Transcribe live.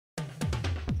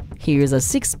Here's a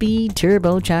 6-speed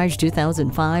turbocharged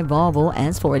 2005 Volvo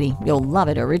S40. You'll love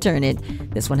it or return it.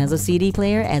 This one has a CD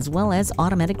player as well as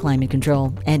automatic climate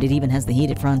control, and it even has the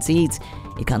heated front seats.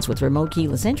 It comes with remote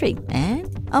keyless entry and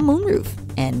a moonroof.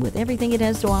 And with everything it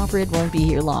has to offer, it won't be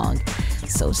here long.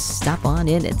 So stop on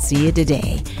in and see it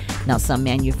today. Now, some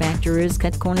manufacturers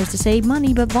cut corners to save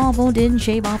money, but Volvo didn't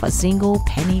shave off a single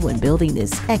penny when building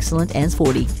this excellent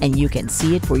S40, and you can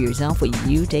see it for yourself when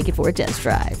you take it for a test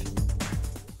drive.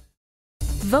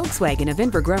 Volkswagen of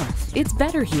Inver Grove. It's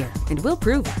better here, and we'll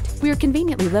prove it. We are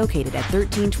conveniently located at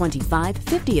 1325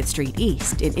 50th Street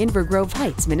East in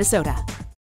Inver-Grove-Heights, Minnesota.